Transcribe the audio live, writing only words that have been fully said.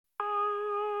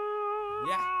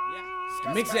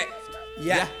Mix it.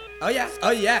 Yeah. Oh yeah.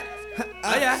 Oh yeah.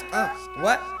 Oh yeah.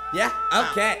 What? Yeah.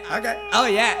 Okay. Okay. Oh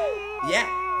yeah. Yeah.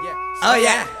 Yeah. Oh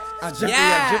yeah. I'm drippy.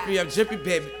 I'm drippy. I'm drippy,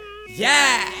 baby.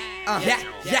 Yeah. Yeah.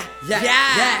 Yeah. Yeah.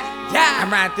 Yeah. Yeah.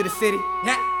 I'm riding through the city.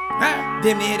 Yeah.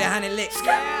 Damn near hit 100 licks.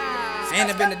 End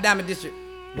up in the diamond district.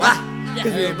 Why?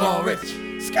 Cause we were born rich.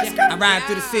 I'm riding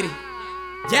through the city.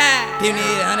 Yeah. Damn near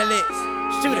hit 100 licks.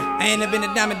 Shooter. I end up in the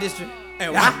diamond district.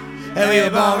 And why? And we were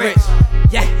born rich.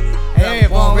 Yeah. And we were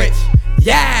born rich.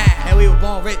 Yeah. And we were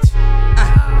born rich.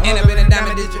 End up in the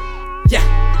diamond district. Yeah.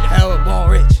 And we were born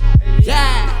rich.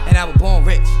 Yeah. And I was born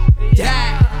rich.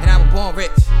 Yeah. And I was born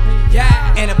rich.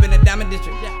 Yeah. End up in the diamond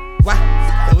district. Why?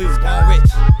 Cause we was born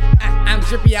rich. I'm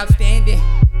drippy, outstanding.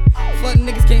 Fuck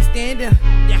niggas can't stand them.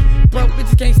 Broke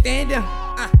bitches can't stand them.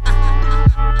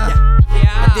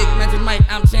 My dick Magic Mike,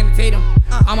 I'm Channing Tatum.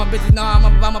 All my bitches know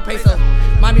I'm a peso.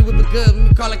 Mommy whip it good,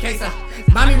 we call her queso.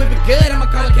 Mommy whip it good, I'ma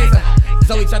call her queso.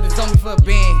 Zoe tried to zone me for a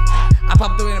band. I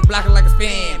popped through it and blocked her like a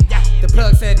spam. The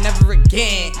plug said never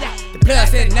again. The plug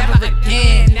said never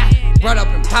again. Brought up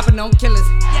and popping on killers.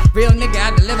 Real nigga,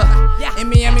 I deliver. In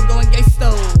Miami going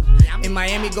gangsto. In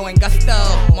Miami going gusto.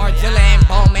 Margilla and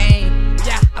Bowman.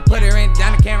 I put her in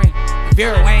Donna Karen,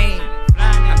 Vera Wayne.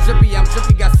 I'm drippy,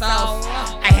 got sauce.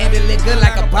 I handle it good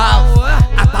like a boss.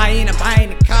 I buy in the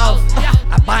cost.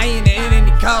 I buy in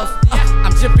the cost.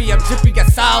 I'm drippy, got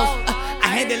sauce. I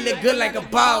handle it good like a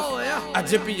boss. I'm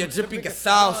drippy, got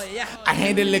sauce. I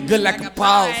handle it good like a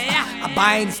boss. I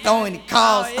buy in the store and it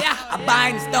cost. I buy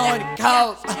in the store and it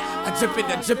cost. I'm drippy,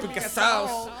 got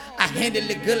sauce. I handle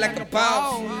it good like a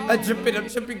boss. I'm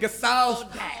drippy, got sauce.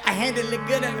 I handle it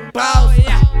good like a boss.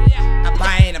 I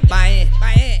buy in.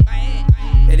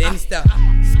 It ain't stuff.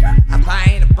 I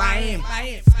buy in.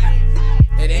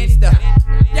 It ain't stuff.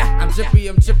 I'm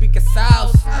drippy, got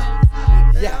sauce.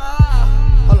 Yeah.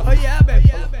 Hold on. Oh yeah, baby.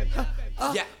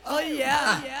 Yeah. Oh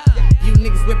yeah. You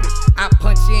niggas whip it, I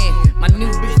punch in. My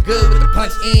new bitch good with the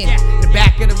punch in. In the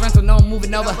back of the rental, no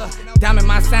moving over. Diamond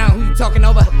my sound, who you talking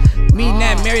over? Me and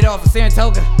that married off of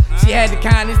Saratoga. She had the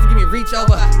kindness to give me reach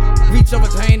over. Reach over,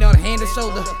 turn on hand and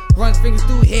shoulder. Runs fingers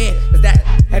through head, was that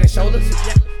head and shoulders?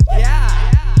 Yeah.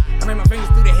 I ran my fingers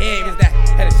through the head, was that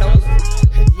head and shoulders?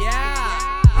 Yeah.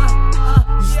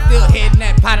 You still heading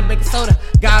that pot of baking soda.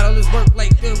 Got all this work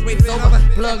like the wait is over.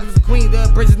 Plug was the queen, the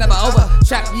bridge is never over.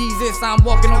 Trap Yeezus, I'm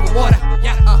walking over water.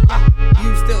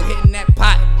 You still hitting that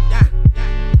pot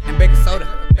and baking soda.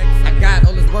 I got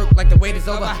all this work like the wait is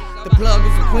over. The plug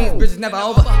is the queen's bridge is never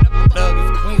over. The plug is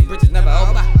the queen's bridge is never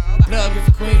over. The plug is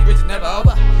the queen's bridge is never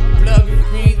over. The plug is the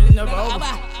queen's bridge is never over.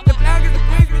 The plug is the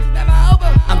queen's bridge is never over.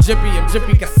 I'm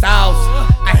drippy, got sauce.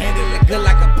 I handle it good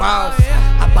like a boss.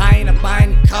 I buy in the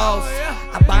cost.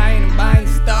 I buy in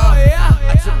the stuff.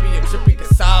 I'm drippy, got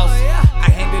sauce. I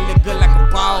handle it good like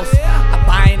a boss. I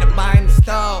buy in the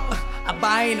stuff. I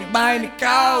buy in the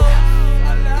cost.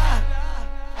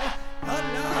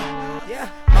 Yeah.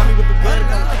 Mommy whip it good, I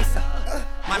call her queso.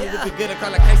 Mommy whip it good, I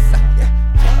call her queso.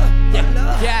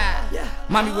 Yeah.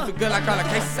 Mommy whip it good, I call her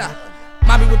queso.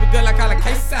 Mommy whip it good, I call her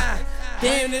queso.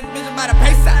 Damn, this bitch about a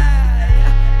peso.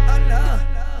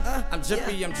 I'm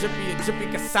drippy,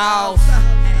 got sauce.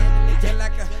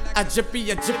 I'm drippy,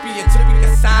 got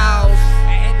sauce.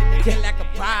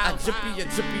 I'm drippy,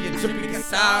 got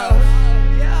sauce.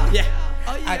 Yeah.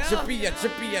 I'm drippy, got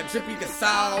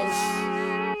sauce.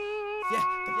 Yeah,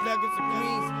 the plug is for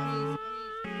Queens.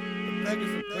 The plug is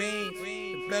for Queens.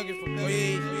 The plug is for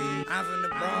Queens. I'm from the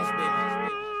Bronx, baby.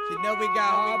 You know we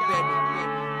got hard, baby.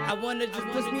 I wanna just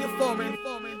push me a foreign.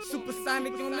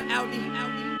 Supersonic on the Audi.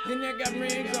 Then I got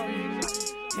rings on me.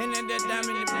 And then that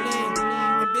diamond in the bling.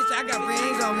 And bitch, I got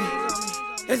rings on me.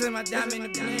 This is my diamond in the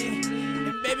bling.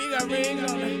 And baby got rings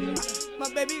on me. My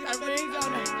baby got rings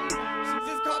on her. She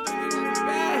just called me in the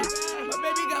bag. My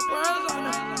baby got pearls on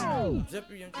her.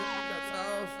 Drippy, got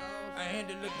sauce. I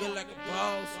handle it good like a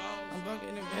boss. I'm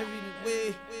bunking them heavy in the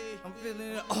way. I'm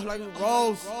feeling it all like a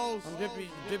rose. I'm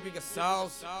drippy, got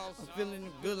sauce. I'm feeling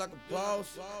it good like a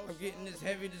boss. I'm getting this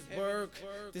heavy, this work.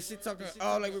 This shit talking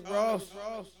all like a rose.